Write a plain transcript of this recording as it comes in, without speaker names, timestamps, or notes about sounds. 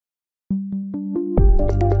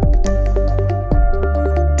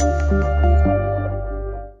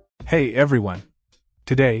Hey everyone!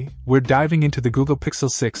 Today, we're diving into the Google Pixel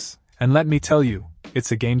 6, and let me tell you,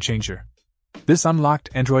 it's a game changer. This unlocked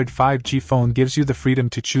Android 5G phone gives you the freedom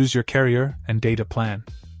to choose your carrier and data plan.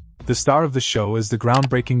 The star of the show is the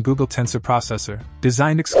groundbreaking Google Tensor processor,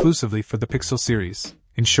 designed exclusively for the Pixel series,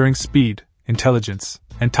 ensuring speed, intelligence,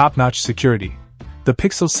 and top-notch security. The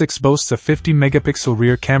Pixel 6 boasts a 50-megapixel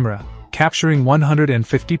rear camera, capturing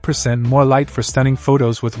 150% more light for stunning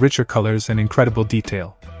photos with richer colors and incredible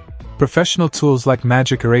detail. Professional tools like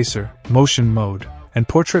Magic Eraser, Motion Mode, and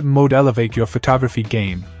Portrait Mode elevate your photography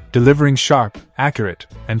game, delivering sharp, accurate,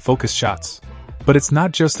 and focused shots. But it's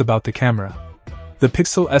not just about the camera. The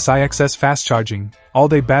Pixel SIX's fast-charging,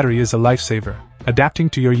 all-day battery is a lifesaver, adapting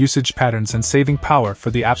to your usage patterns and saving power for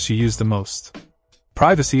the apps you use the most.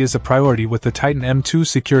 Privacy is a priority with the Titan M2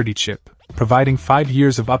 security chip, providing 5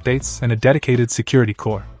 years of updates and a dedicated security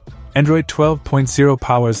core. Android 12.0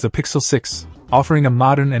 powers the Pixel 6, offering a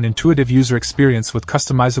modern and intuitive user experience with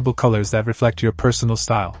customizable colors that reflect your personal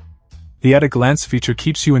style. The at-a-glance feature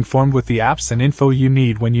keeps you informed with the apps and info you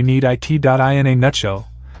need when you need it. In a nutshell,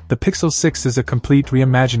 the Pixel 6 is a complete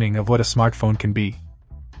reimagining of what a smartphone can be.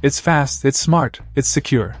 It's fast, it's smart, it's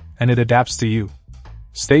secure, and it adapts to you.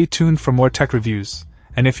 Stay tuned for more tech reviews,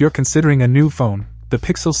 and if you're considering a new phone, the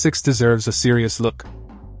Pixel 6 deserves a serious look.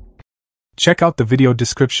 Check out the video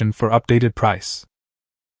description for updated price.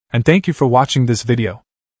 And thank you for watching this video.